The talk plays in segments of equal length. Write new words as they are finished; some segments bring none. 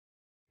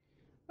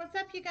What's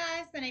up, you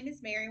guys? My name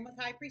is Mary. I'm with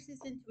High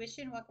Priestess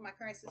Intuition. Welcome, my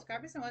current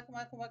subscribers, and welcome,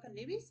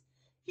 newbies.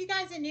 If you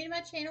guys are new to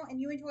my channel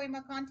and you enjoy my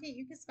content,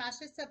 you can smash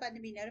this sub button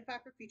to be notified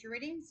for future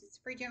readings. It's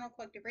a free general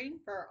collective reading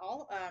for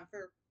all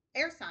for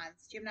air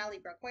signs: Gemini,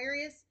 Libra,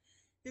 Aquarius.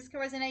 This can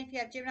resonate if you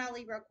have Gemini,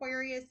 Libra,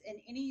 Aquarius, and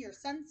any of your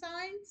sun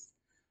signs.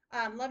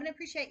 Love and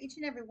appreciate each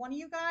and every one of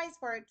you guys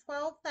for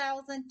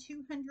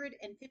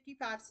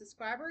 12,255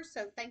 subscribers.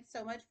 So thanks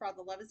so much for all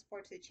the love and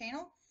support to the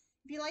channel.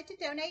 If you'd like to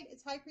donate,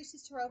 it's High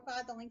Priestess Tarot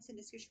 5. The link's in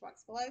the description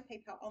box below.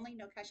 PayPal only,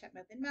 no Cash App,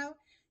 no Venmo.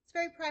 It's a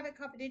very private,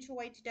 confidential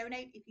way to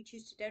donate. If you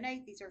choose to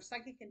donate, these are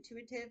psychic,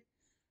 intuitive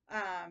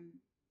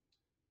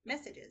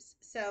messages.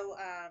 So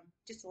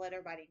just to let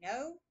everybody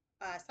know,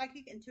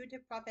 psychic,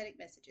 intuitive, prophetic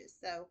messages.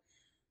 So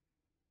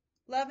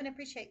love and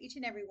appreciate each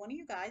and every one of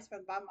you guys from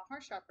the bottom of my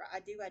heart chakra.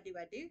 I do.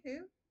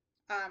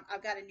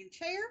 I've got a new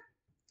chair,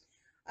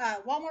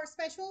 Walmart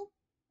special,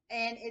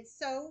 and it's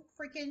so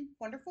freaking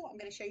wonderful. I'm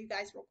going to show you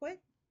guys real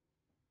quick.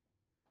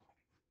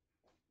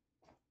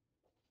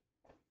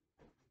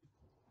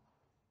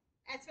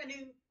 That's my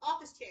new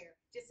office chair.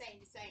 Just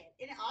saying. Isn't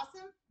it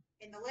awesome?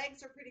 And the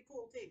legs are pretty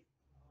cool too.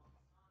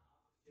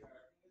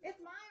 It's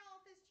my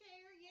office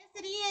chair. Yes,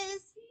 it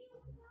is.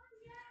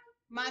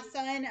 My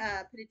son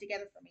put it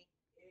together for me.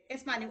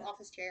 It's my new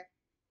office chair.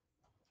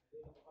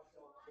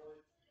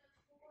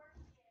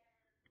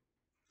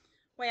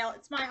 Well,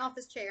 it's my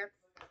office chair.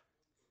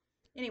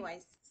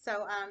 Anyways,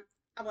 so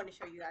I want to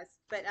show you guys.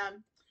 But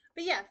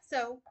yeah,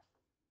 so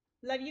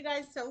love you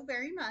guys so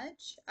very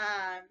much.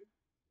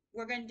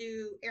 We're going to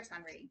do air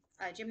sign reading.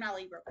 Gemini,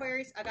 Libra,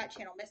 Aquarius. I got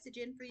channel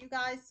messaging for you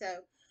guys,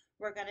 so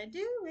we're going to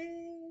do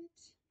it.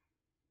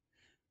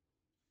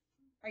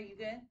 Are you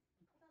good?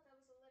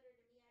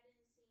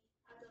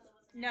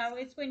 No,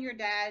 it's when your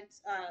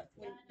dad's,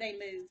 when they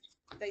moved,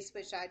 they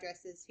switched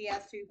addresses. He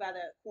has to by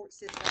the court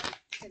system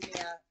in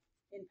the,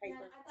 in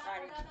paper.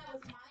 I thought that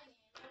was my name.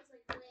 I was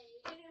like,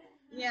 wait.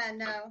 Yeah,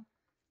 no.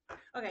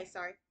 Okay,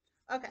 sorry.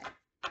 Okay.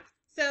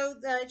 So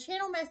the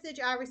channel message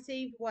I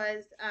received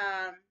was,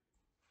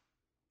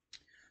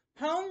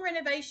 home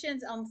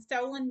renovations on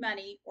stolen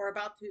money are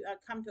about to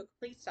come to a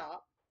complete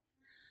stop,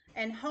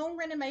 and home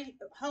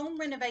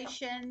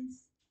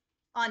renovations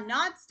on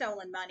not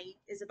stolen money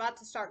is about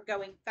to start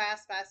going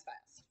fast. That's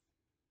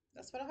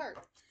what I heard.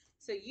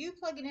 So you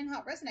plug it in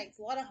how it resonates.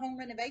 A lot of home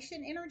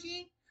renovation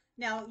energy.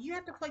 Now you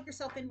have to plug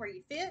yourself in where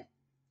you fit.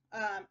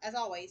 As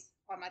always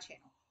on my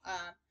channel,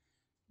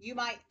 you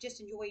might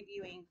just enjoy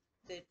viewing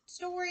the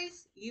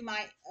stories. You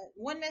might,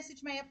 one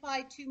message may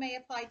apply, two may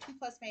apply, 2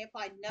 plus may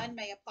apply, none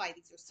may apply.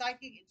 These are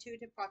psychic,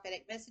 intuitive,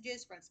 prophetic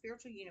messages from the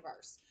spiritual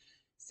universe.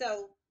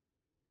 So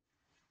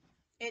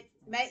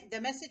the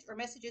message or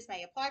messages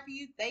may apply for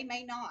you. They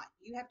may not.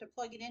 You have to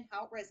plug it in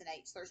how it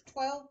resonates. There's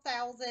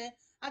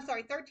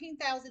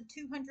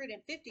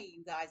 13,250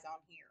 you guys on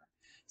here.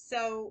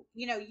 So,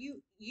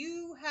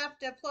 you have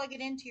to plug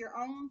it into your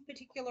own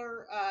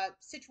particular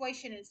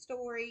situation and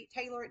story,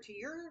 tailor it to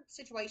your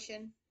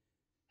situation,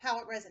 how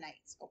it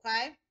resonates,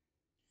 okay?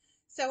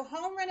 So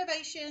home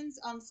renovations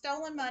on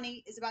stolen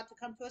money is about to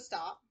come to a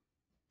stop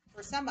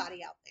for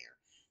somebody out there.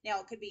 Now,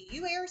 it could be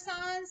you air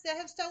signs that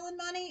have stolen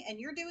money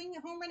and you're doing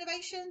home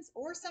renovations,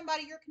 or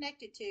somebody you're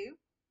connected to.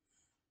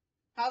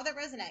 How that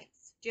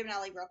resonates. Gemini,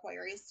 Libra,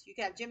 Aquarius. You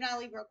can have Gemini,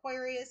 Libra,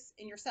 Aquarius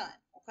in your sun,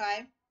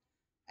 okay?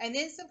 And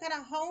then some kind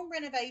of home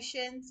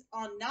renovations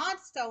on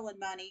not stolen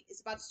money is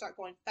about to start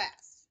going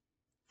fast.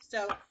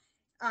 So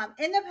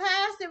in the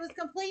past, it was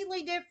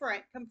completely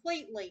different.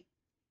 Completely.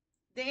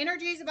 The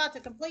energy is about to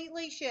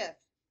completely shift.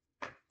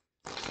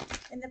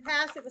 In the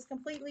past, it was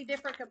completely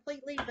different, but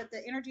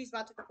the energy is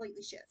about to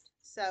completely shift.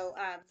 So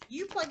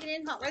you plug it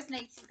in how it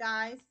resonates, you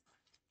guys.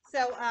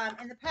 So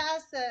in the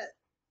past, the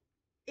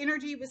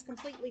energy was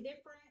completely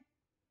different,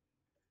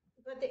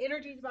 but the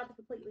energy is about to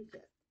completely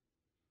shift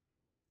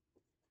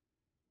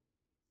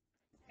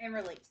and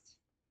release.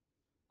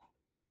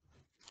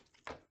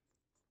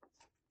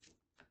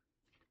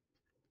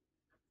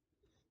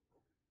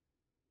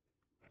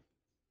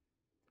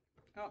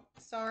 Oh,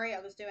 sorry, I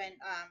was doing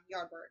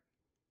yard work.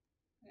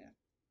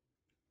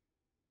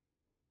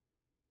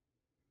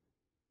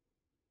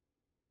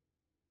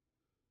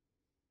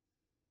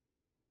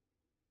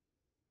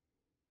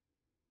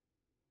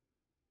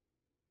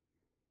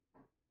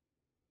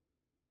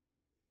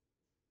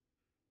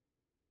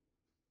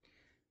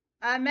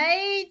 Yeah.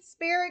 Maid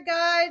spirit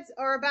guides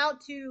are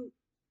about to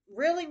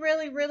really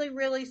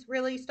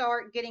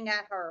start getting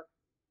at her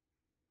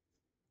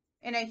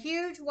in a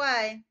huge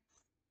way.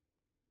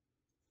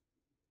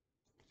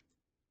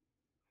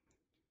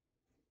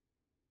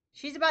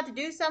 She's about to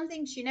do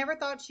something she never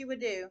thought she would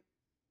do.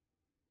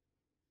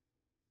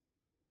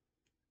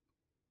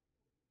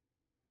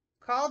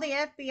 Call the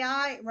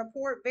FBI and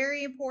report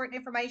very important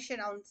information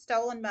on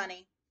stolen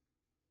money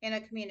in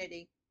a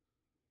community.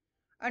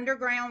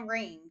 Underground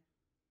ring.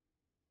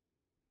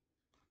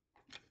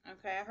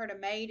 Okay, I heard a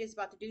maid is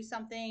about to do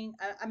something.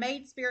 A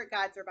maid spirit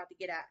guides are about to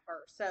get at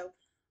her. So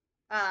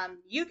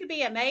you could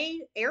be a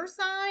maid air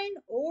sign,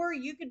 or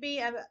you could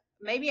be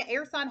maybe an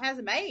air sign has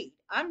a maid.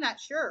 I'm not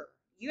sure.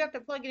 You have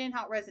to plug it in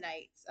how it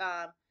resonates.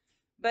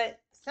 But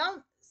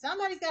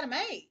somebody's got a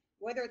maid,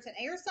 whether it's an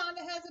air sign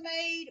that has a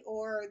maid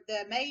or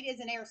the maid is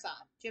an air sign,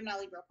 Gemini,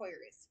 Libra,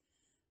 Aquarius.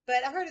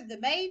 But I heard of the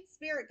maid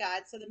spirit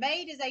guide. So the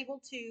maid is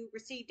able to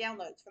receive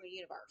downloads from the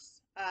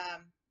universe.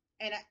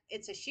 And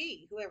it's a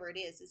she, whoever it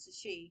is, it's a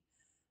she.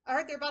 I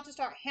heard they're about to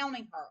start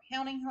hounding her,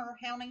 hounding her,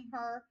 hounding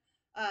her.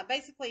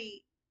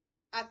 Basically,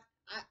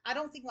 I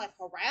don't think like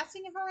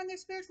harassing her in their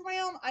spiritual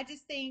realm. I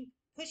just think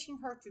pushing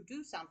her to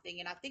do something.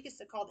 And I think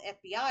it's called the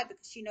FBI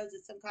because she knows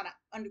it's some kind of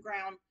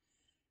underground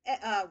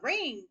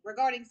ring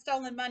regarding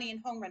stolen money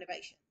and home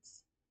renovations.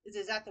 Is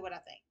exactly what I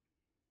think.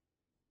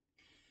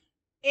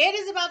 It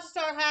is about to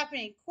start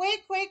happening.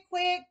 Quick, quick,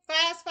 quick,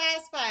 fast,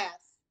 fast,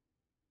 fast.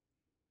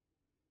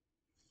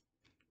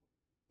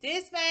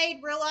 This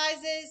maid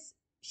realizes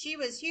she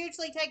was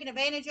hugely taken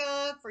advantage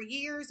of for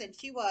years, and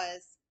she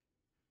was.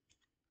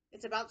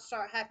 It's about to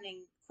start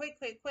happening quick,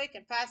 quick, quick,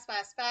 and fast,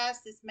 fast,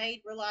 fast. This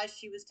maid realized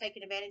she was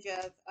taken advantage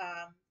of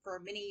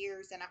for many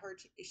years, and I heard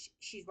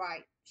she's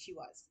right. She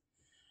was.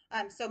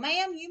 So,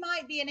 ma'am, you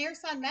might be an air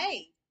sign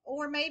maid,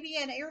 or maybe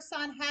an air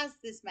sign has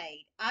this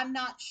maid. I'm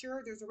not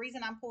sure. There's a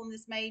reason I'm pulling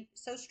this maid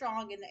so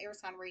strong in the air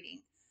sign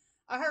reading.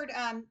 I heard,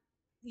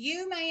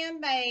 you,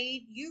 ma'am,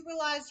 maid, you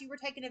realized you were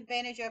taken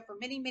advantage of for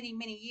many, many,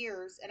 many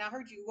years, and I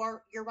heard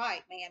you're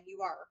right, ma'am,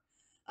 you are.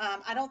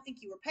 I don't think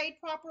you were paid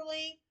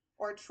properly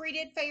or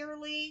treated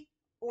fairly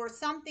or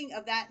something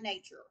of that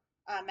nature,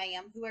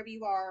 ma'am, whoever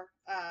you are,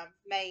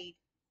 maid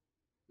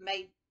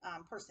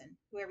person,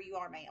 whoever you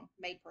are, ma'am,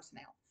 maid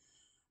personnel.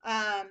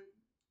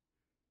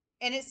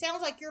 And it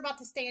sounds like you're about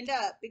to stand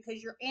up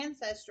because your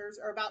ancestors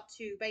are about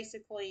to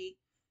basically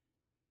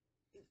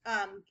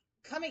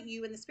come at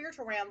you in the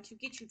spiritual realm to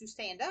get you to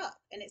stand up.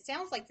 And it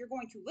sounds like you're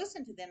going to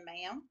listen to them,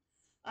 ma'am.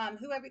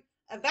 Whoever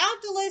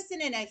about to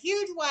listen in a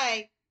huge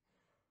way.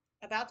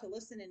 About to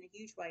listen in a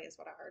huge way is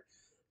what I heard.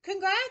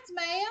 Congrats,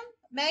 ma'am,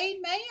 maid,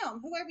 ma'am,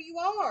 whoever you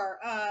are.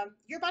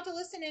 You're about to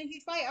listen in a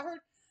huge way.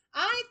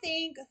 I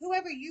think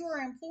whoever you are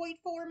employed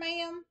for,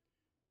 ma'am,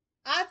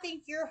 I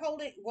think you're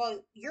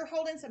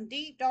holding some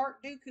deep,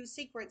 dark Dooku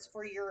secrets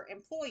for your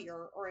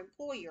employer or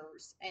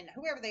employers, and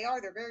whoever they are,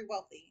 they're very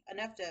wealthy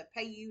enough to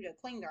pay you to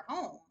clean their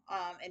home,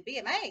 and be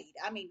a maid.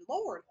 I mean,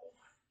 Lord,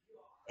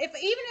 even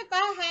if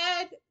I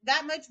had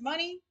that much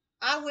money,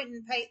 I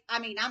wouldn't pay. I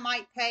mean, I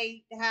might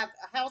pay to have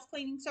a house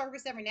cleaning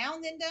service every now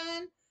and then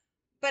done,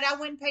 but I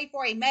wouldn't pay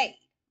for a maid.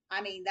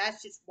 I mean,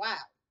 that's just wow.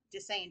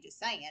 Just saying, just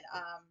saying.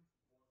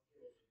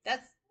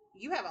 That's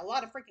you have a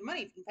lot of freaking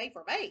money if you can pay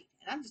for a maid,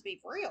 and I'm just being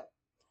for real.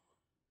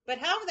 But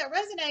however that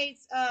resonates,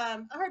 I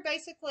heard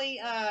basically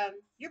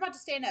you're about to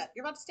stand up.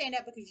 You're about to stand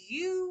up because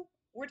you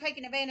were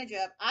taken advantage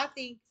of, I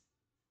think,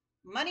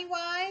 money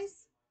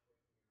wise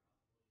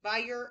by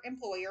your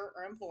employer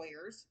or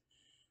employers.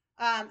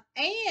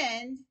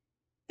 And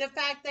the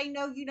fact they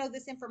know you know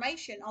this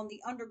information on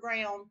the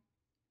underground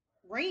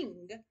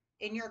ring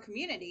in your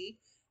community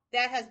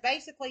that has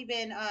basically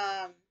been,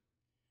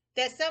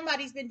 that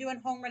somebody's been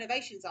doing home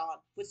renovations on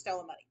with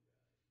stolen money.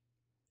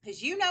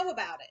 Because you know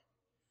about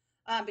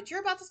it. But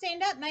you're about to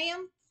stand up,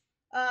 ma'am.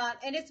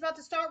 And it's about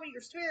to start with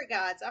your spirit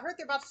guides. I heard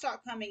they're about to start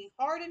coming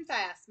hard and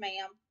fast,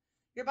 ma'am.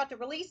 You're about to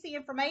release the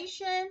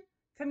information,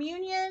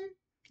 communion.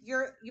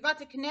 You're about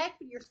to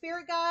connect with your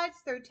spirit guides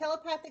through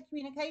telepathic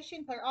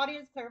communication,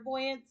 clairaudience,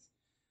 clairvoyance,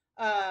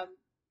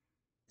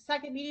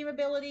 psychic medium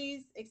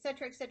abilities,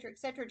 etc., etc.,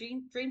 etc.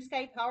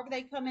 Dreamscape, however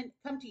they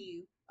come to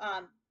you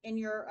in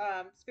your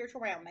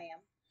spiritual realm,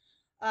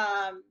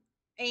 ma'am.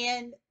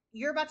 And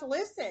you're about to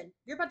listen.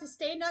 You're about to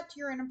stand up to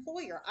your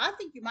employer. I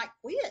think you might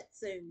quit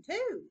soon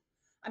too.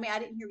 I mean, I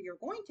didn't hear you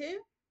were going to.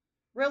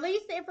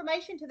 Release the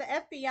information to the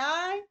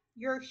FBI.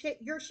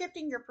 You're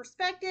shifting your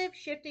perspective,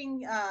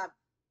 shifting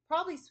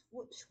probably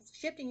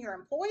shifting your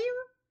employer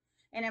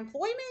and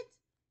employment,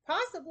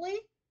 possibly,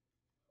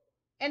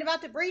 and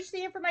about to breach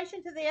the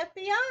information to the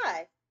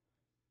FBI.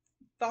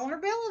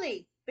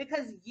 Vulnerability,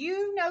 because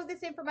you know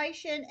this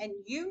information and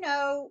you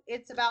know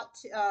it's about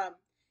to,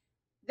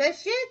 the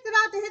shit's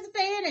about to hit the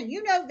fan, and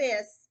you know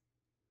this.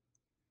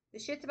 The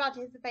shit's about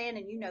to hit the fan,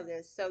 and you know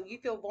this, so you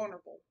feel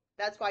vulnerable.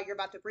 That's why you're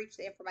about to breach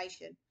the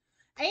information.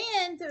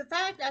 And to the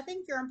fact, I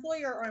think your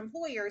employer or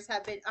employers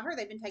have been, I heard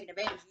they've been taking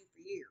advantage of you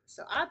for years.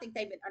 So I think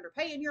they've been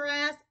underpaying your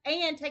ass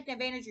and taking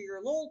advantage of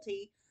your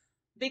loyalty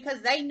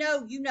because they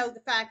know you know the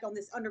fact on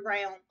this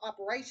underground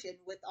operation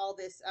with all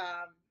this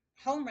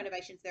home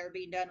renovations that are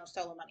being done on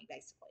stolen money,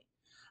 basically.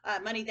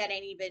 Money that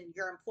ain't even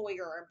your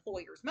employer or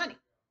employer's money.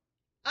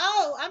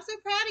 Oh, I'm so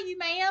proud of you,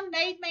 ma'am,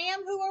 maid, ma'am,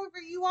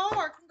 whoever you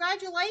are.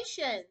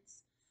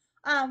 Congratulations.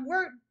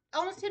 We're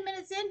almost 10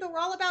 minutes in, but we're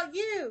all about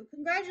you.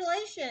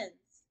 Congratulations.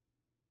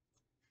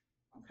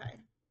 Okay.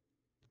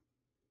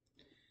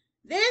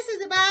 This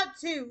is about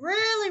to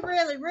really,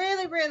 really,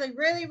 really, really,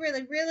 really,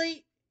 really,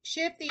 really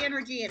shift the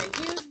energy in a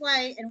huge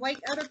way and wake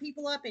other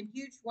people up in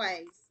huge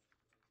ways.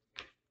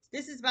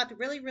 This is about to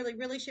really, really,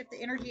 really shift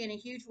the energy in a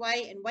huge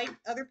way and wake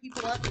other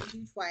people up in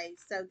huge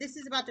ways. So this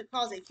is about to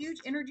cause a huge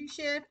energy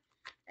shift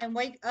and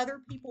wake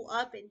other people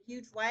up in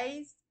huge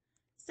ways.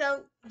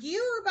 So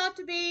you're about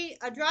to be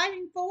a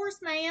driving force,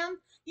 ma'am.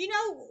 You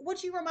know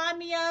what you remind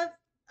me of?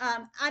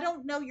 I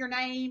don't know your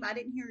name. I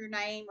didn't hear your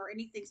name or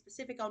anything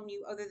specific on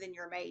you other than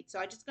you're a maid. So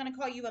I'm just going to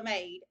call you a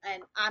maid.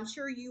 And I'm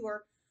sure you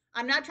are.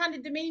 I'm not trying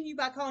to demean you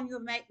by calling you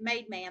a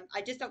maid, ma'am.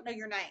 I just don't know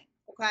your name.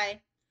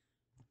 Okay.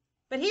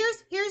 But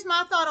here's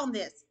my thought on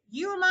this.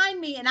 You remind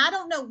me, and I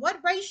don't know what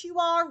race you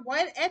are,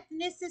 what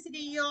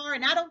ethnicity you are,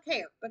 and I don't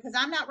care because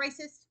I'm not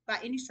racist by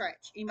any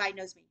stretch. Anybody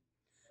knows me.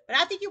 But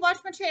I think you watch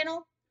my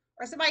channel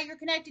or somebody you're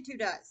connected to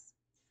does.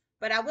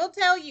 But I will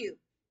tell you,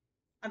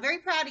 I'm very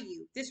proud of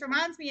you. This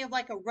reminds me of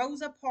like a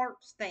Rosa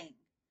Parks thing.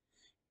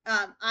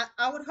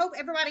 I would hope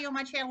everybody on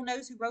my channel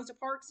knows who Rosa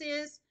Parks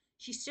is.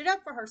 She stood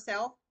up for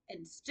herself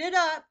and stood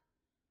up.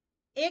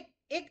 It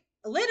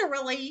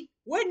literally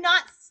would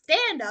not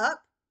stand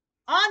up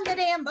on the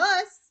damn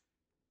bus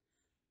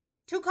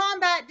to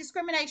combat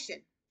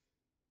discrimination.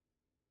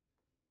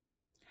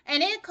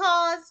 And it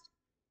caused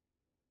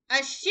a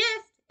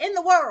shift in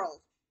the world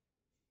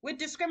with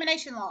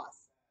discrimination laws.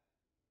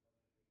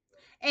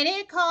 And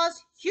it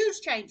caused huge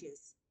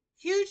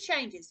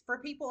changes for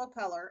people of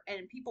color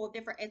and people of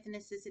different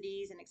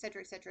ethnicities and et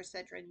cetera, et cetera, et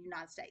cetera in the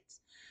United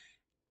States.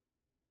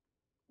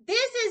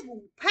 This is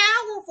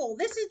powerful.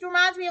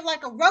 Reminds me of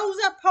like a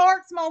Rosa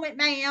Parks moment,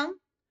 ma'am.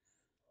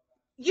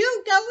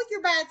 You go with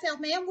your bad self,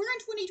 ma'am. We're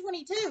in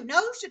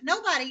 2022.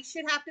 Nobody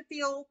should have to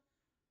feel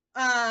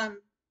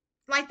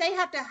like they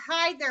have to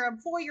hide their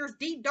employer's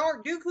deep,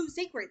 dark, dooku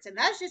secrets. And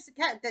that's just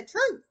the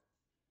truth.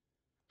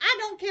 I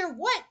don't care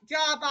what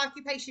job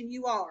occupation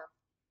you are.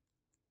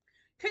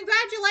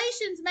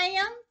 Congratulations,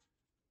 ma'am.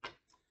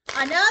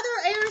 Another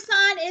air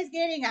sign is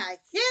getting a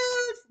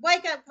huge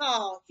wake-up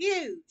call.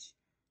 Huge.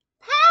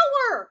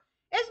 Power.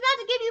 It's about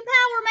to give you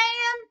power,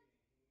 ma'am.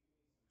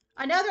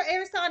 Another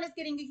air sign is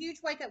getting a huge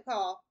wake-up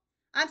call.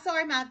 I'm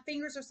sorry, my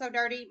fingers are so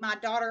dirty. My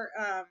daughter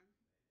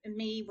and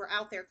me were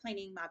out there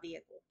cleaning my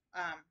vehicle.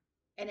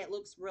 And it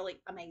looks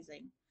really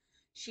amazing.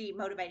 She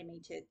motivated me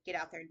to get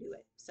out there and do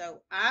it.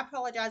 So I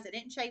apologize.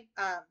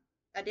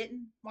 I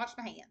didn't wash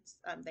my hands.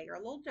 They are a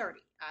little dirty.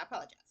 I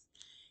apologize.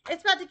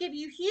 It's about to give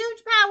you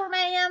huge power,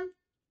 ma'am.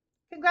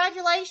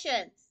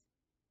 Congratulations.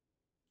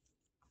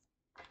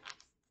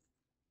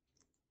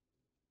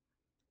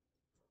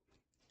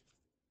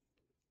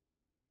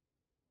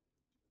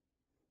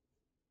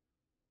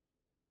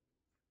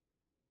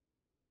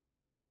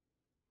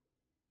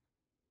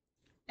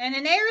 And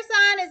an air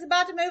sign is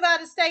about to move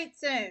out of state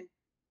soon.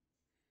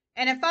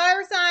 And a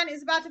fire sign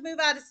is about to move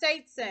out of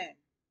state soon.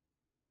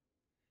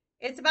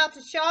 It's about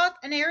to shock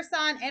an air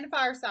sign and a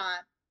fire sign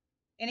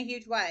in a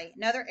huge way.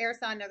 Another air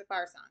sign, another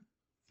fire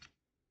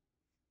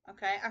sign.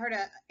 Okay, I heard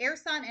an air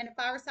sign and a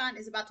fire sign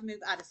is about to move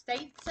out of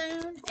state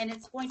soon, and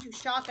it's going to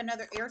shock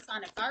another air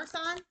sign and fire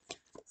sign.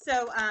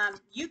 So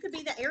you could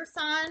be the air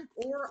sign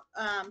or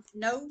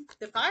no,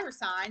 the fire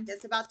sign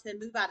that's about to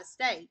move out of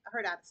state. I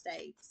heard out of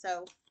state.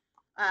 So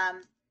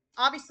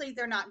obviously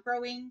they're not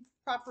growing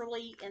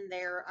properly in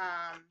their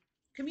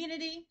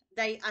community.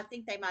 I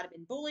think they might have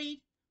been bullied,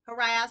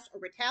 harassed,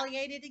 or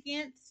retaliated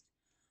against,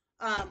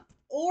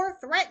 or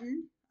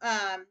threatened.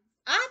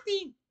 I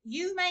think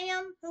you,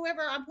 ma'am,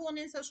 whoever I'm pulling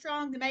in so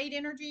strong, the maid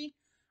energy,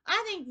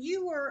 I think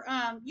you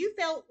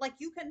felt like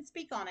you couldn't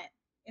speak on it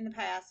in the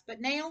past, but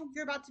now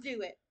you're about to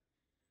do it.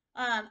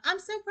 I'm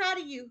so proud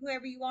of you,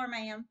 whoever you are,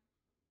 ma'am.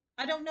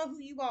 I don't know who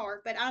you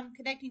are, but I'm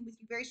connecting with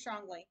you very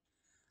strongly.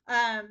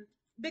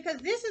 Because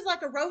this is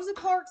like a Rosa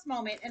Parks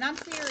moment, and I'm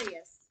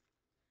serious.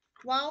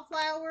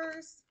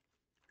 Wildflowers.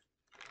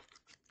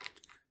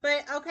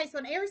 But okay, so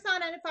an air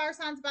sign and a fire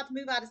sign is about to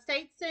move out of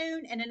state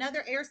soon, and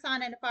another air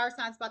sign and a fire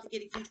sign is about to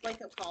get a huge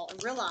wake-up call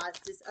and realize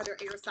this other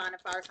air sign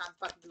and fire sign is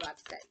about to move out of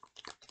state.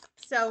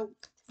 So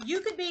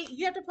you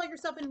have to plug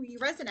yourself in where you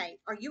resonate.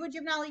 Are you a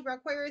Gemini, Libra,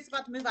 Aquarius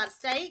about to move out of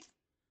state?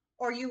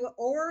 Or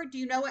do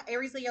you know what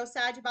Aries, Leo,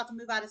 Sag about to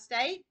move out of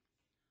state?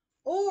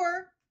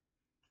 Or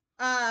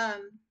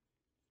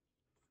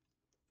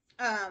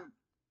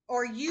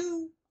or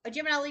you a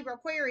Gemini, Libra,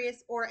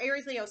 Aquarius, or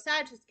Aries, Leo,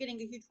 Sag is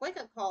getting a huge wake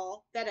up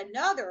call that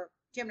another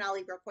Gemini,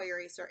 Libra,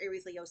 Aquarius, or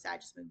Aries, Leo,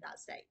 Sag just moved out of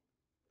state.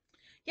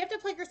 You have to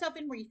plug yourself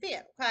in where you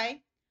fit,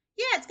 okay?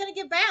 Yeah, it's going to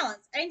give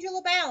balance, angel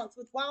of balance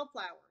with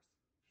wildflowers.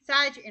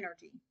 Sag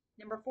energy.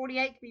 Number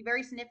 48 could be a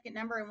very significant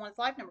number in one's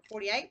life. Number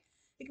 48. It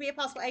could be a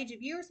possible age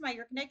of years, somebody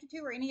you're connected to,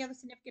 or any other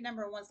significant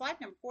number in one's life.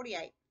 Number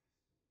 48.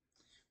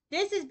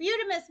 This is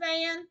Beautimus,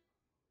 man.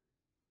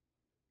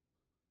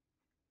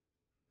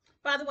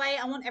 By the way,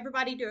 I want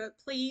everybody to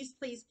please,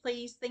 please,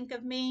 please think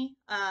of me.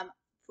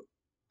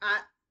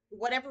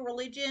 Whatever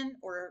religion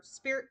or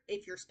spirit,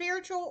 if you're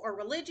spiritual or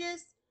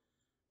religious,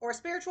 or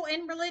spiritual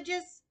and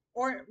religious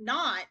or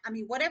not, I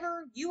mean,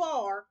 whatever you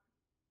are,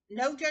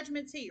 no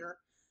judgments here.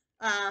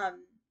 I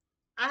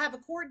have a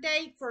court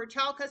date for a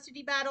child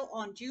custody battle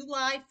on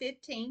July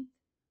 15th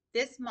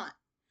this month.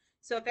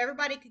 So if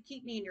everybody could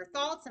keep me in your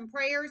thoughts and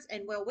prayers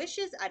and well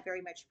wishes, I'd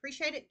very much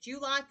appreciate it.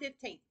 July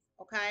 15th,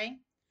 okay?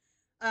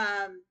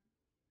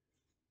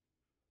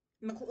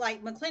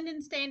 Like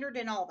McClendon standard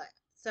and all that.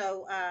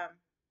 So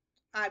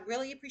I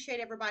really appreciate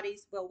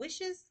everybody's well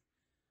wishes.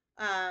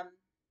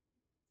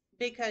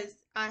 Because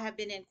I have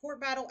been in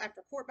court battle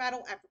after court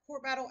battle after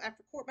court battle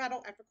after court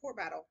battle after court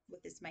battle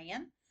with this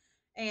man,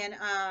 and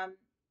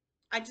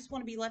I just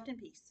want to be left in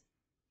peace,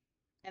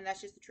 and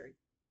that's just the truth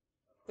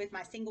with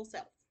my single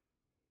self.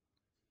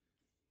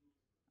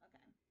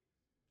 Okay.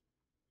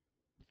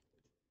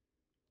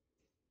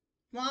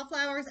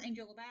 Wildflowers,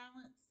 angel of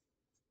balance.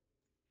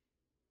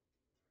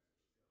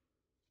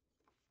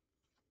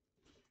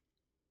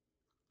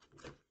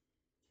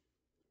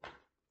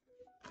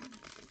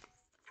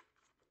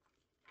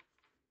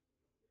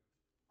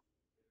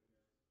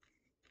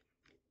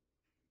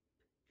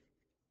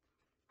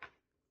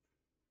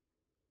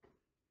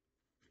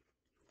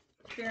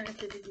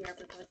 Fairness is easy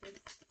after collective.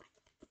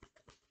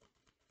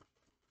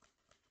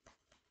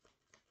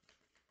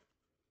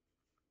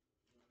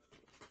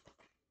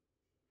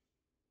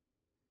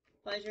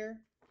 Pleasure.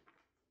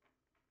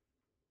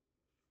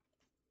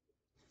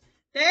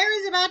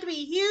 There is about to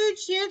be huge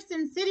shifts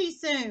in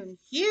cities soon.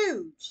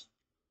 Huge.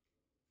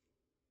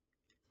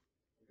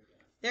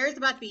 There is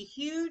about to be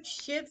huge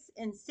shifts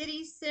in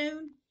cities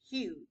soon.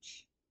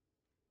 Huge.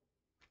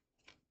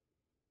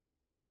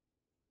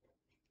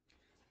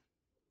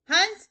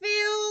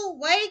 Huntsville,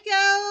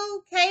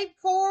 Waco, Cape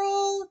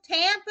Coral,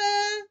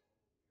 Tampa,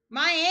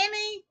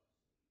 Miami.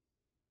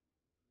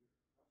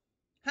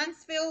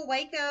 Huntsville,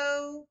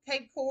 Waco,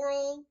 Cape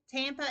Coral,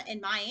 Tampa,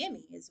 and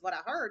Miami is what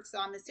I heard. So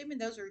I'm assuming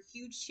those are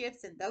huge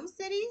shifts in those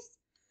cities.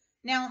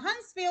 Now,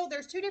 Huntsville,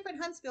 there's two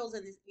different Huntsvilles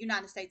in the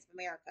United States of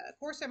America. Of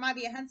course, there might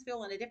be a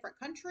Huntsville in a different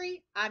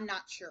country. I'm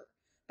not sure.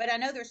 But I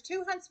know there's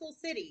two Huntsville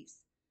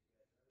cities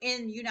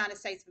in the United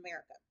States of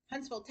America.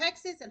 Huntsville,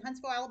 Texas, and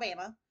Huntsville,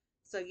 Alabama.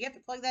 So you have to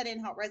plug that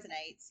in how it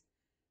resonates.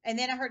 And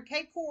then I heard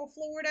Cape Coral,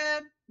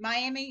 Florida,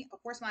 Miami,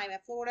 of course, Miami,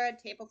 Florida,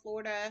 Tampa,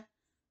 Florida,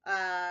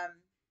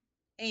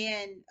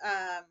 and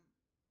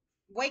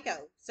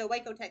Waco. So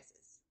Waco,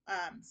 Texas.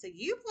 So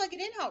you plug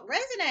it in how it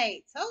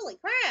resonates. Holy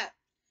crap.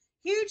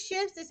 Huge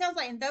shifts, it sounds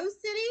like in those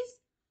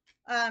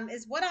cities,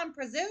 is what I'm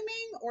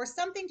presuming, or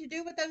something to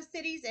do with those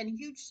cities. And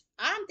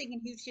I'm thinking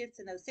huge shifts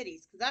in those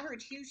cities, because I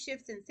heard huge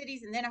shifts in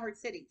cities, and then I heard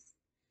cities.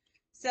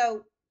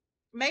 So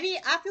maybe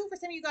I feel for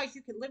some of you guys,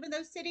 you could live in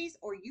those cities,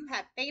 or you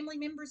have family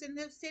members in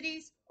those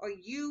cities, or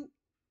you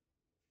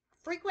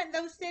frequent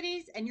those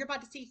cities, and you're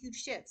about to see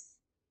huge shifts.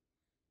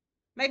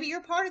 Maybe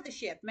you're part of the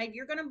shift. Maybe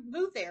you're going to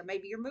move there.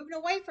 Maybe you're moving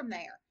away from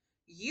there.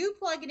 You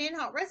plug it in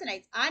how it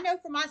resonates. I know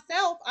for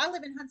myself, I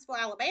live in Huntsville,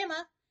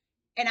 Alabama,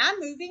 and I'm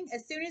moving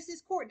as soon as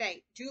this court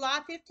date, July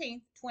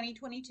 15th,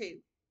 2022.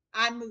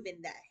 I'm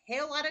moving the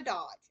hell out of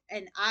Dodge.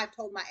 And I've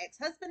told my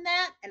ex-husband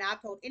that, and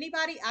I've told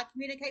anybody I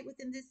communicate with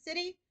in this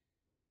city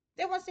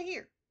that wants to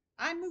hear.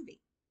 I'm moving.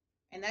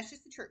 And that's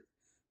just the truth.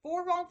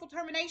 4 wrongful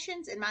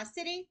terminations in my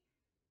city.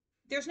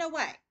 There's no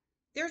way.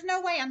 There's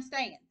no way I'm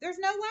staying. There's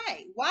no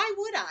way. Why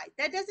would I?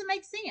 That doesn't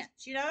make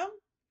sense, you know?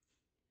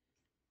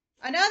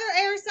 Another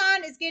air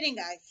sign is getting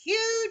a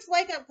huge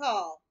wake-up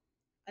call.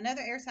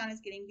 Another air sign is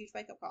getting a huge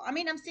wake-up call. I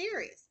mean, I'm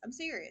serious. I'm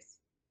serious.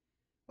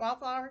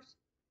 Wildflowers.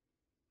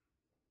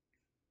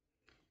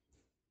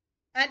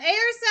 An air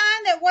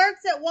sign that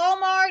works at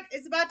Walmart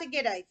is about to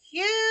get a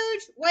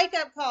huge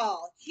wake-up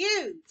call.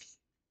 Huge.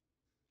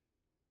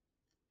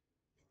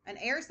 An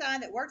air sign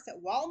that works at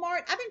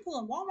Walmart. I've been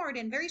pulling Walmart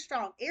in very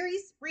strong.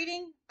 Aries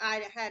reading,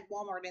 I had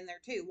Walmart in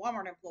there too.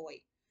 Walmart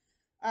employee.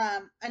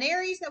 An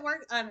Aries that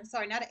works,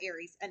 sorry, not an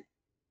Aries. An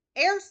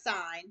air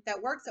sign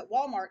that works at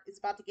Walmart is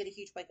about to get a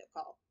huge wake-up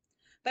call.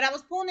 But I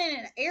was pulling in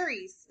an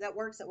Aries that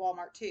works at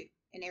Walmart too,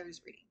 in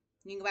Aries reading.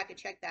 You can go back and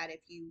check that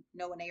if you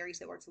know an Aries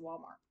that works at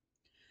Walmart.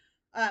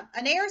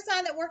 An air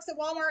sign that works at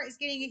Walmart is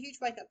getting a huge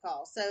wake-up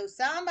call. So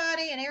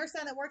an air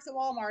sign that works at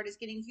Walmart is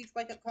getting a huge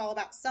wake-up call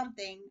about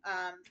something,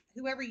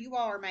 whoever you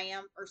are,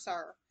 ma'am or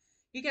sir.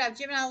 You could have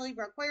Gemini,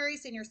 Libra,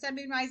 Aquarius in your Sun,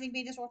 Moon, Rising,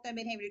 Venus, North Node,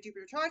 Midheaven, or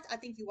Jupiter charts. I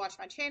think you watch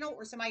my channel,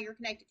 or somebody you're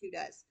connected to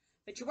does.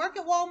 But you work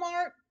at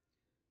Walmart,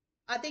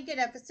 I think in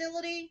a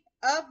facility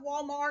of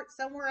Walmart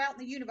somewhere out in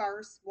the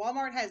universe.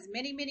 Walmart has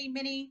many, many,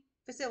 many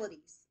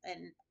facilities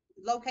and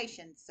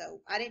locations.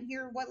 So I didn't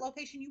hear what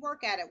location you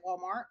work at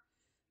Walmart.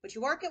 But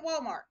you work at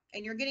Walmart,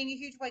 and you're getting a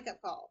huge wake-up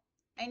call.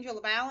 Angel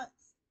of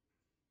balance.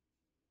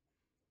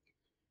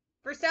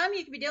 For some,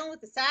 you could be dealing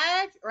with the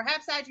Sag, or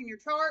have Sag in your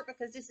chart,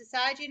 because this is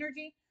Sag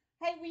energy.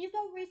 Hey, will you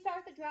go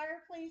restart the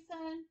dryer, please,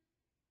 son?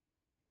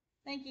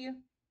 Thank you.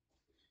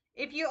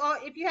 If you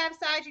have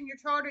Sag in your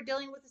chart, or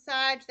dealing with the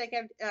Sag, they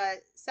have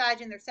Sag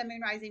in their Sun,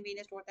 Moon, Rising,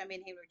 Venus, North Node,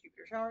 Midheaven, or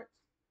Jupiter charts.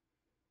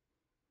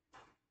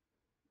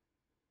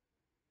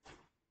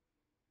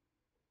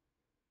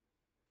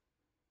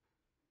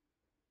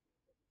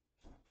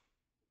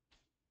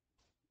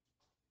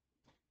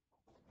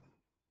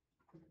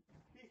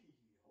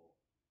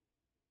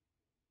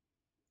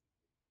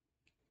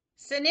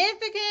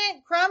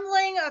 Significant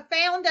crumbling of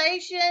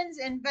foundations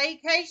in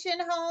vacation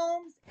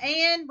homes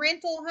and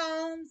rental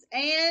homes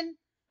and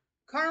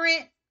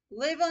current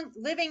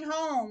living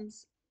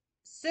homes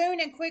soon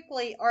and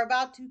quickly are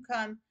about to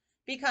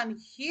become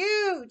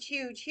huge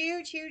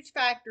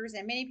factors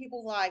in many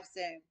people's lives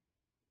soon.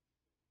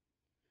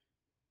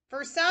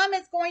 For some,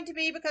 it's going to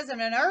be because of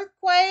an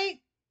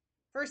earthquake.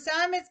 For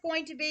some, it's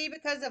going to be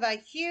because of a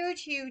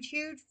huge, huge,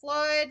 huge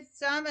flood.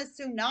 Some a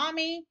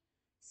tsunami.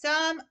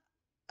 Some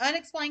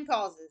unexplained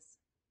causes.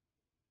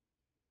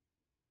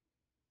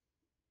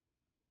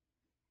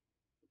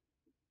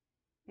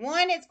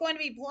 One, it's going to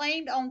be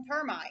blamed on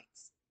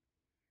termites.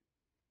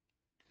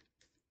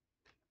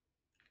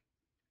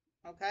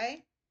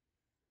 Okay?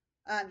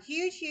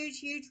 Huge, huge,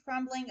 huge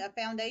crumbling of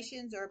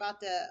foundations or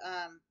about the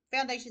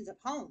foundations of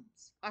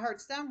homes. I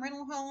heard some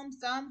rental homes,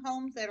 some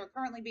homes that are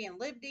currently being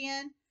lived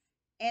in,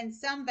 and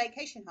some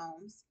vacation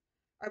homes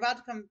are about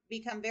to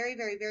become very,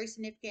 very, very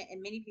significant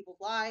in many people's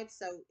lives.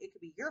 So it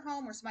could be your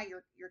home or somebody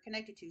you're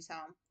connected to's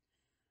home.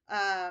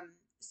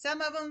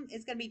 Some of them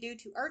is going to be due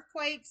to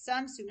earthquakes,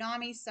 some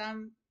tsunamis,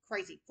 some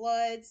crazy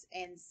floods,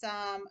 and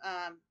some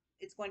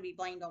it's going to be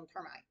blamed on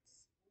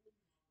termites,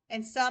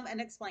 and some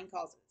unexplained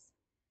causes.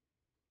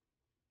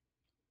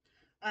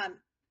 Um,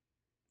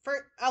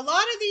 for a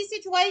lot of these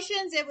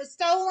situations, it was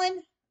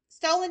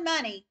stolen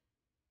money.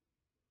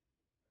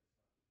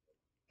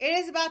 It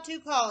is about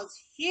to cause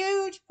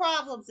huge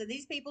problems in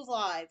these people's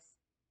lives.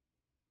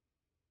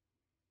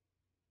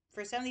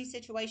 For some of these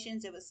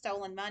situations, it was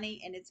stolen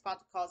money, and it's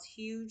about to cause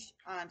huge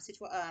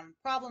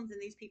problems in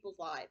these people's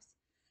lives.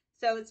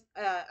 So it's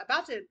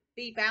about to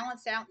be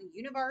balanced out in the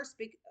universe,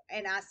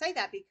 and I say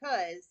that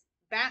because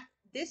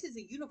this is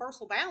a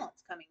universal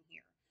balance coming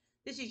here.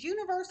 This is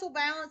universal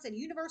balance and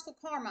universal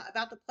karma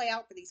about to play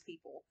out for these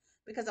people,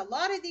 because a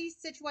lot of these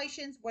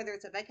situations, whether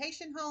it's a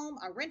vacation home,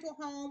 a rental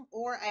home,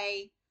 or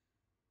a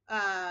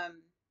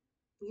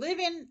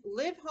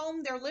live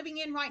home they're living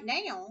in right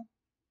now,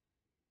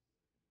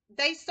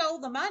 they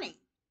stole the money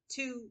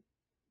to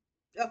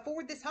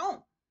afford this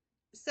home.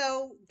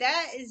 So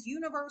that is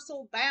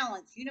universal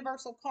balance,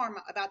 universal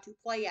karma about to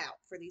play out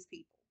for these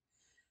people.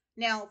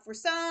 Now, for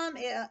some,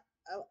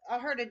 I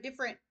heard a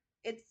different.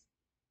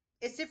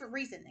 It's different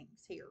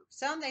reasonings here.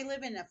 Some they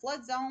live in a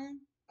flood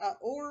zone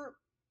or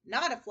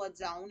not a flood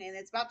zone, and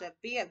it's about to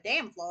be a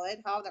damn flood.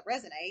 How that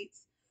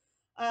resonates.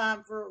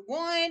 For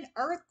one,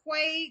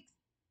 earthquake.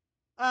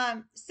 Some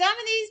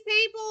of these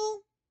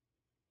people,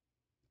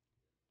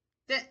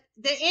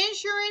 the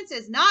insurance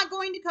is not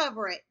going to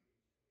cover it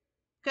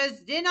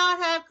because did not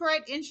have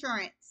correct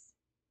insurance.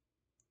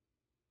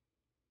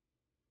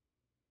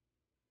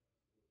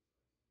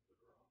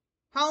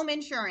 Home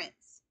insurance.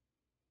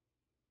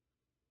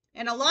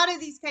 In a lot of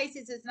these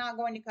cases, it's not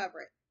going to cover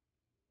it.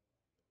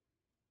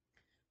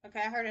 Okay,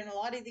 I heard in a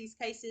lot of these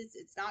cases,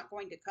 it's not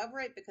going to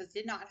cover it because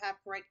did not have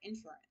correct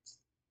insurance.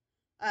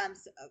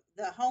 So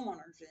the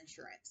homeowner's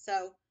insurance.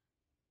 So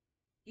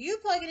you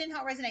plug it in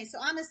how it resonates. So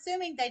I'm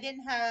assuming they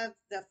didn't have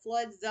the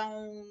flood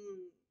zone,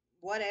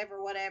 whatever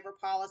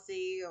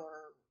policy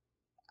or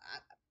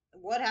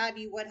what have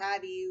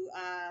you.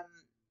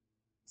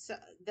 So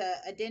the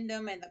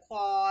addendum and the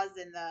clause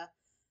and the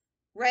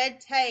red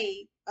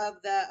tape of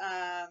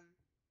the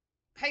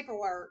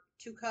paperwork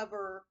to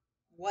cover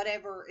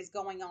whatever is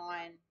going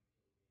on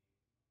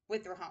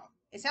with their home.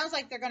 It sounds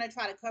like they're going to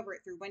try to cover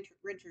it through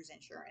renter's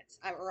insurance,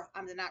 or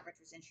I'm not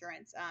renter's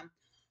insurance,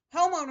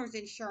 homeowner's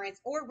insurance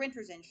or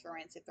renter's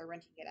insurance if they're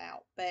renting it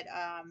out. But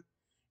I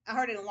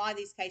heard in a lot of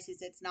these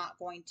cases it's not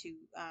going to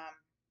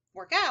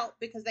work out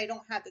because they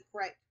don't have the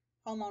correct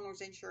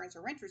homeowner's insurance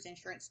or renter's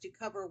insurance to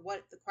cover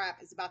what the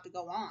crap is about to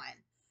go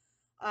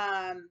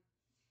on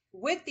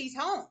with these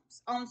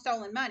homes on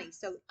stolen money.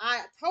 So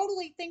I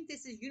totally think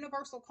this is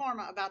universal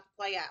karma about to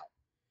play out.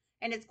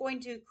 And it's going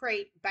to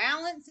create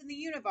balance in the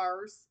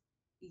universe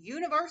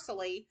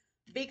universally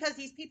because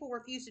these people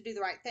refuse to do the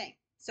right thing.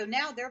 So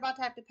now they're about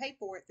to have to pay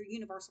for it through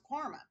universal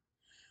karma.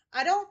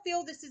 I don't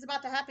feel this is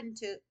about to happen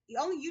to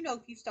only you know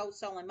if you stole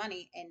stolen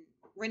money and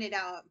rented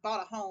out,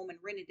 bought a home and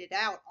rented it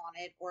out on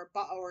it, or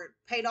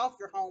paid off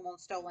your home on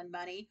stolen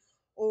money,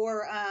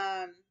 or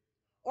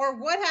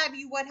what have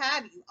you,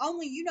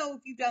 Only you know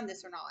if you've done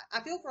this or not. I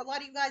feel for a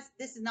lot of you guys,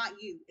 this is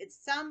not you. It's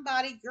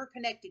somebody you're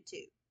connected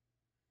to.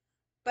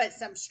 But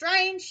some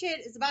strange shit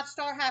is about to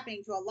start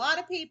happening to a lot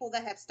of people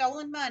that have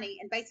stolen money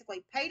and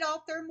basically paid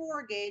off their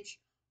mortgage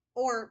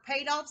or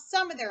paid off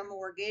some of their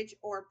mortgage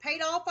or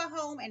paid off a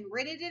home and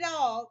rented it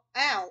all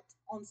out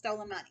on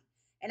stolen money.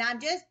 And I'm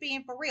just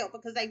being for real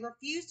because they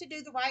refuse to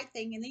do the right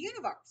thing in the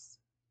universe.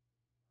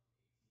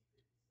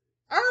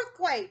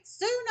 Earthquakes,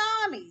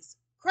 tsunamis,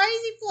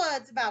 crazy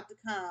floods about to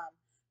come,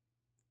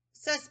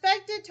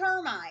 suspected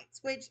termites,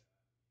 which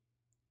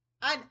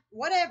I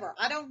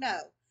don't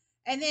know.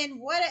 And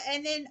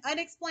then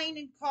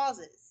unexplained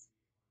causes.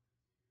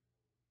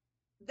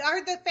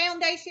 The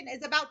foundation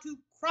is about to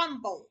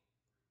crumble.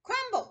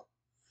 Crumble.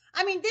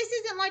 I mean, this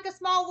isn't like a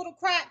small little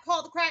crack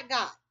called the crack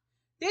guy.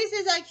 This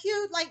is a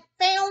huge, like,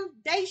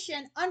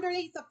 foundation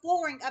underneath the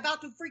flooring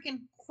about to freaking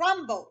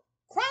crumble.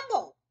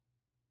 Crumble.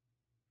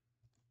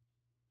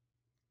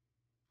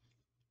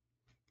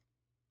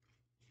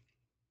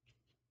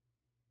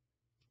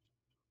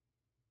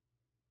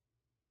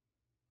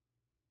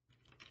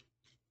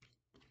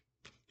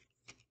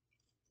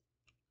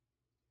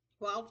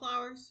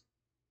 Wildflowers.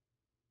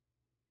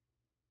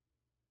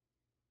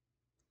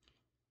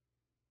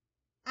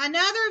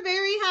 Another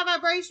very high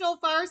vibrational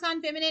fire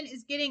sign feminine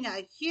is getting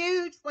a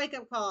huge wake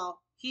up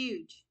call.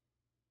 Huge.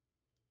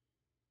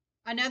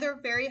 Another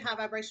very high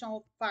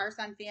vibrational fire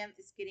sign femme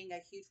is getting a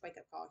huge wake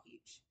up call.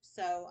 Huge.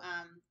 So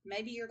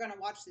maybe you're going to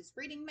watch this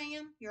reading,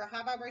 ma'am. You're a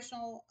high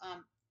vibrational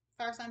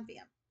fire sign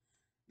femme.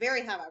 Very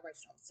high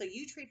vibrational. So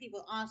you treat people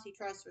with honesty,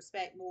 trust,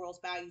 respect,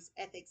 morals, values,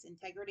 ethics,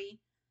 integrity,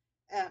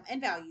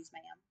 and values,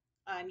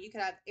 ma'am. You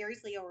could have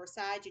Aries, Leo, or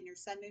Sag in your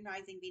Sun, Moon,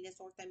 Rising, Venus,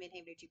 Ortho,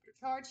 Midheaven, Jupiter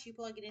charts. You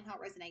plug it in how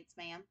it resonates,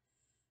 ma'am.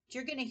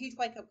 You're getting a huge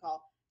wake up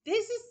call.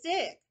 This is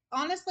sick.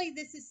 Honestly,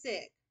 this is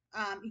sick.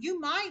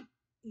 You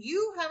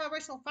have a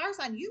vibrational fire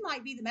sign. You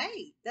might be the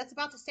maid that's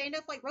about to stand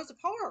up like Rosa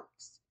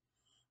Parks.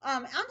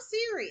 I'm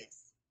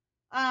serious.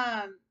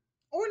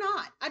 Or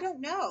not. I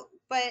don't know,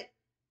 but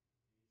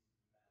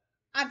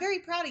I'm very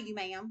proud of you,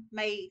 ma'am,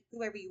 maid,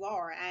 whoever you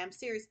are. I am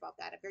serious about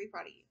that. I'm very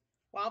proud of you.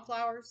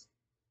 Wildflowers.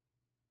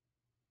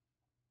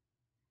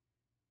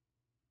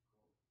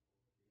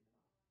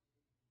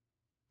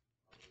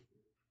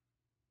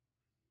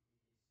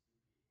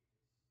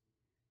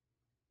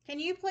 Can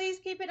you please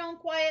keep it on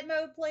quiet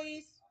mode,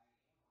 please?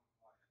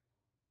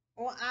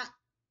 Well,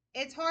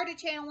 it's hard to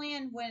channel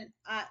in when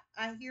I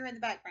hear in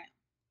the background.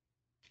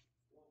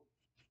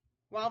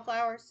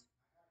 Wildflowers.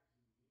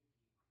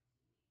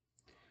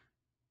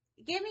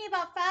 Give me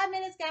about 5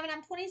 minutes, Gavin.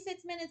 I'm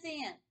 26 minutes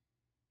in.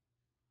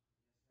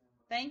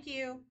 Thank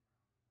you.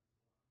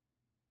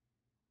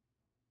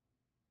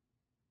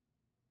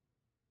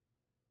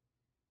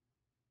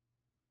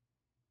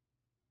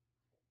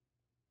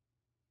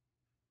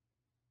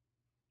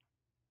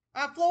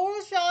 A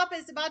floral shop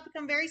is about to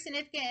become very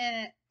significant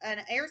in an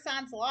air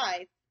sign's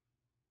life.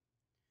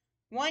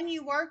 One,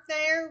 you work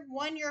there.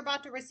 One, you're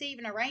about to receive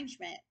an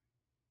arrangement.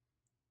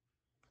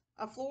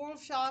 A floral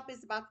shop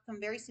is about to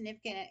become very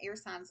significant in air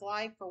sign's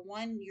life. For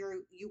one,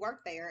 you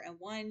work there, and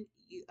one,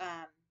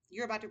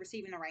 you're about to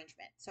receive an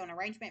arrangement. So an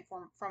arrangement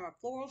from a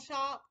floral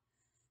shop,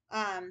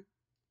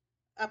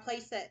 a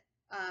place that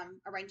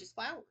arranges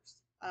flowers.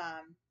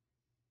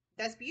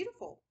 That's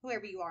beautiful.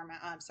 Whoever you are,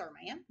 sir,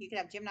 ma'am. You could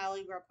have Gemini,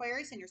 Libra,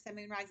 Aquarius, and your Sun,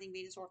 Moon, Rising,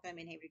 Venus, Ortho,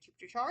 Midheaven,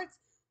 Jupiter charts.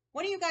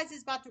 One of you guys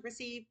is about to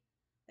receive.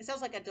 It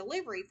sounds like a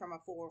delivery from a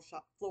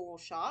floral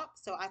shop.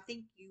 So I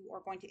think you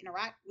are going to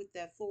interact with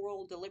the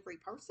floral delivery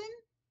person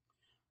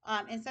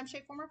in some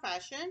shape, form, or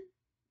fashion.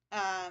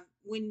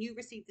 When you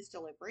receive this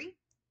delivery,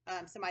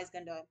 somebody's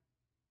going to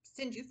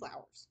send you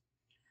flowers.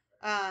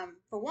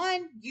 For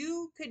one,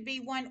 you could be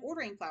one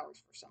ordering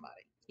flowers for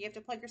somebody. You have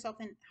to plug yourself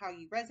in how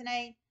you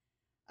resonate.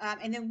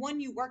 And then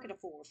one, you work at a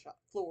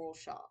floral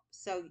shop.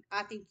 So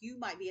I think you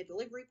might be a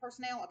delivery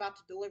personnel about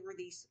to deliver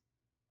these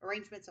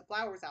arrangements of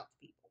flowers out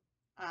to people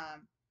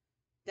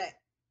that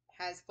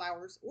has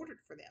flowers ordered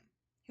for them,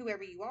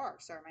 whoever you are,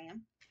 sir,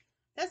 ma'am.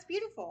 That's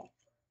beautiful.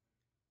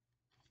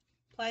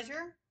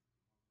 Pleasure.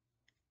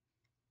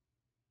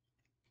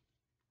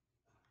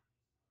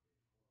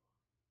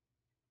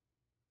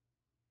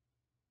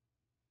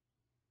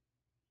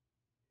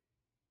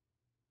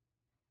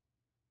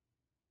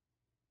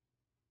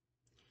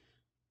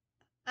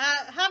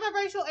 High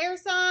vibrational air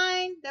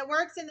sign that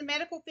works in the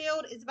medical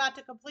field is about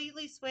to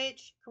completely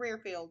switch career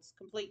fields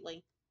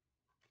completely.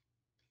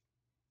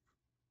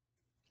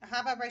 A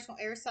high vibrational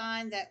air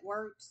sign that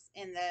works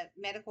in the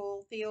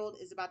medical field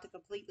is about to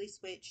completely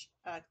switch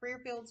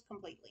career fields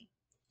completely.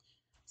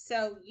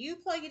 So you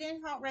plug it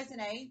in how it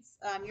resonates.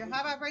 Your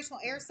high vibrational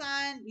air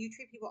sign, you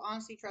treat people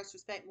honesty, trust,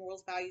 respect,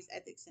 morals, values,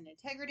 ethics, and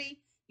integrity.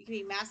 You can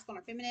be masculine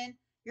or feminine.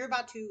 You're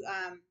about to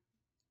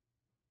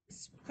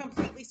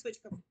completely switch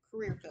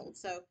career fields.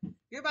 So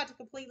you're about to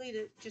completely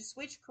just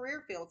switch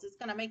career fields. It's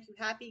going to make you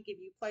happy, give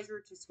you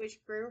pleasure to switch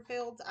career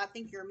fields. I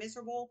think you're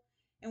miserable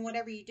in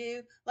whatever you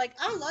do. Like,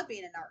 I love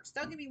being a nurse.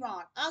 Don't get me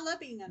wrong. I love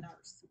being a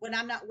nurse when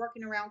I'm not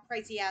working around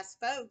crazy ass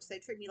folks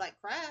that treat me like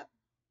crap.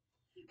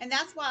 And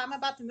that's why I'm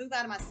about to move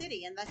out of my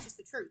city. And that's just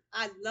the truth.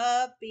 I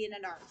love being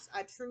a nurse.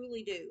 I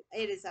truly do.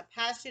 It is a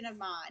passion of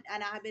mine.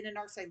 And I have been a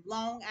nurse a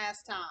long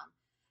ass time.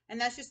 And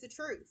that's just the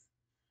truth.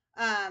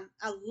 I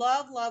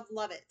love, love,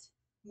 love it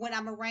when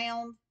I'm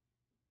around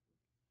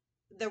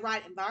the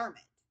right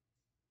environment.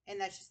 And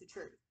that's just the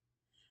truth.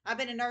 I've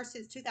been a nurse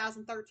since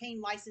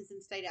 2013, licensed in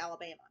the state of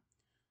Alabama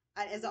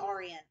as an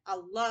RN. I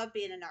love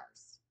being a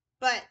nurse.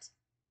 But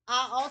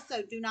I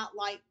also do not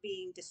like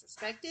being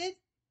disrespected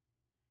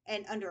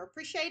and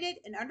underappreciated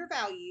and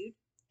undervalued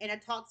in a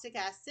toxic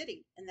ass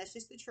city. And that's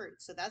just the truth.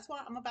 So that's why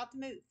I'm about to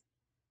move.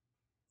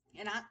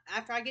 And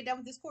after I get done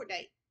with this court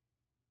date,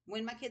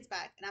 win my kids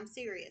back. And I'm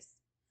serious.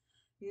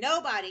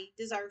 Nobody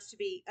deserves to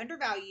be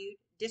undervalued,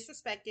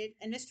 disrespected,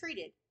 and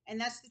mistreated. And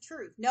that's the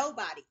truth.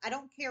 Nobody. I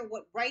don't care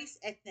what race,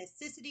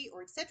 ethnicity,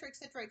 or etc.,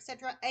 etc.,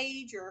 etc.,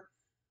 age, or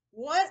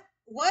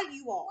what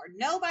you are.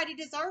 Nobody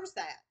deserves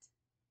that.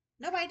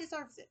 Nobody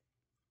deserves it.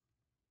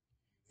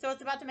 So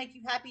it's about to make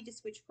you happy to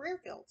switch career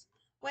fields.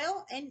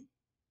 Well, and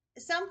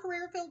some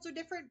career fields are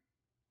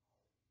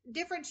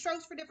different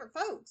strokes for different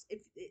folks.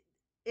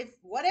 If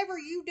whatever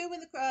you do in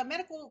the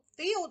medical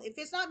field, if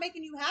it's not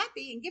making you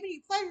happy and giving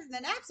you pleasure,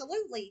 then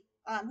absolutely,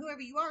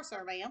 whoever you are,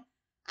 sir, ma'am,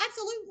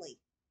 absolutely.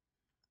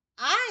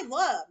 I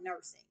love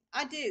nursing.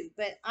 I do,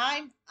 but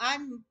I'm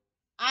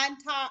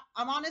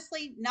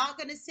honestly not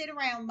going to sit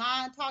around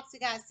my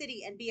toxic ass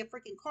city and be a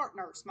freaking cart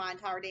nurse my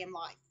entire damn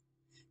life.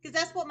 Because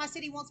that's what my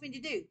city wants me to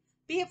do.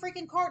 Be a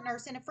freaking cart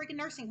nurse in a freaking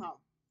nursing home.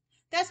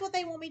 That's what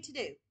they want me to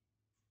do.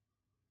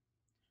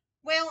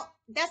 Well,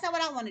 that's not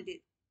what I want to do.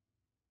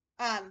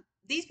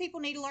 These people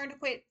need to learn to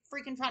quit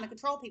freaking trying to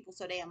control people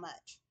so damn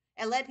much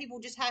and let people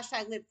just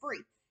hashtag live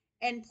free.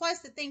 And plus,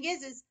 the thing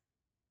is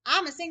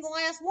I'm a single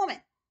ass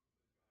woman.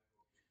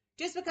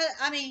 Just because,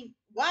 I mean,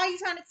 why are you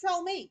trying to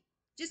control me?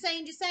 Just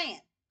saying, just saying.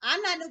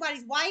 I'm not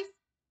nobody's wife.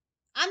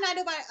 I'm not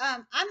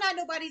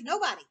nobody's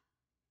nobody.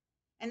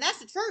 And that's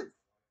the truth.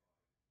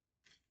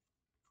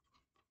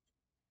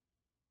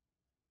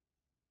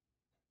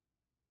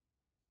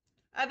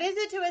 A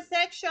visit to a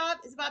sex shop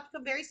is about to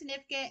become very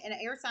significant in an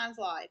air sign's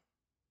life.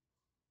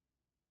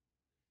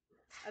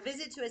 A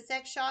visit to a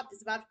sex shop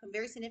is about to become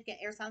very significant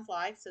in air sign's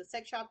life. So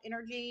sex shop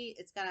energy,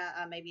 it's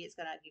gonna maybe it's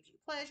gonna give you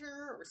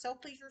pleasure or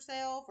self please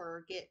yourself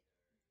or get.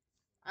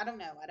 I don't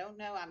know. I don't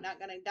know. I'm not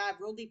gonna dive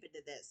real deep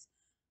into this.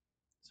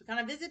 So kind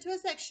of visit to a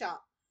sex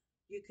shop.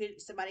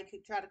 Somebody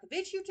could try to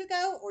convince you to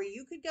go, or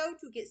you could go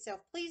to get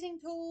self pleasing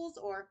tools,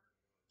 or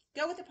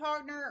go with a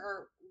partner,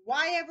 or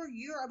whatever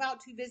you're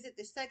about to visit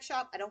the sex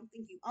shop. I don't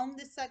think you own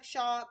this sex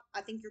shop.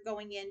 I think you're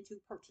going in to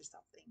purchase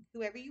something,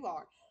 whoever you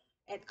are.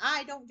 And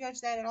I don't judge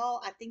that at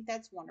all. I think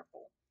that's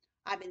wonderful.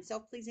 I've been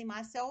self pleasing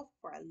myself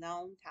for a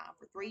long time,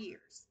 for 3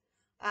 years.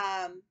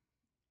 Um,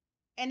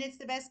 and it's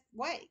the best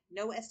way.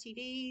 No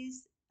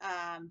STDs,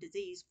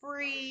 disease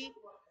free,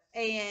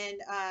 and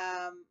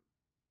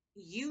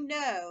you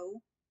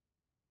know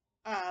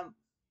um,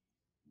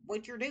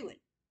 what you're doing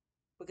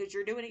because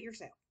you're doing it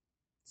yourself.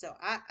 So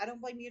I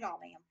don't blame you at all,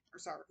 ma'am, or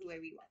sir,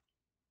 whoever you are.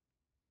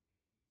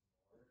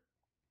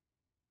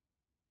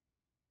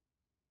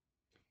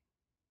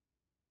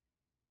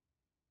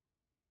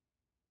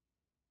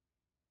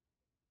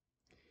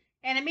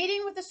 And a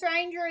meeting with a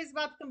stranger is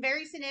about to become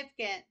very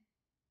significant,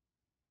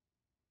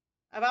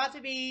 about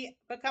to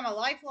become a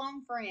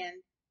lifelong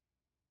friend.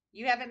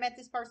 You haven't met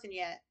this person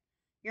yet.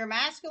 Your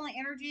masculine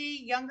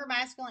energy, younger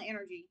masculine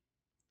energy.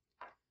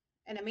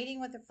 And a meeting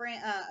with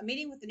a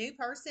meeting with a new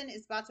person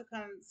is about to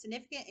become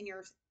significant in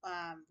your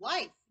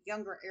life.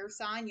 Younger air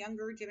sign,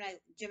 younger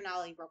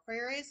Gemini, Libra,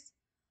 Aquarius.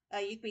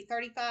 You could be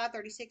 35,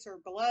 36, or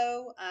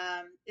below.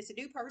 It's a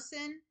new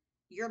person.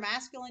 You're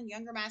masculine,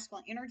 younger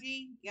masculine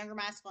energy, younger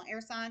masculine air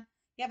sign.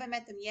 You haven't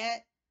met them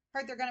yet.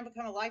 Heard they're going to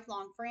become a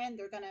lifelong friend.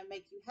 They're going to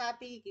make you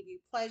happy, give you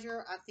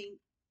pleasure. I think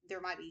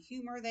there might be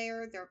humor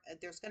there.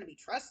 There's going to be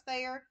trust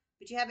there,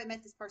 but you haven't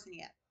met this person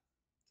yet.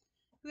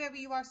 Whoever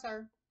you are,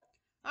 sir.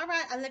 All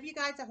right. I love you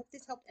guys. I hope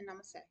this helped, and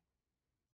namaste.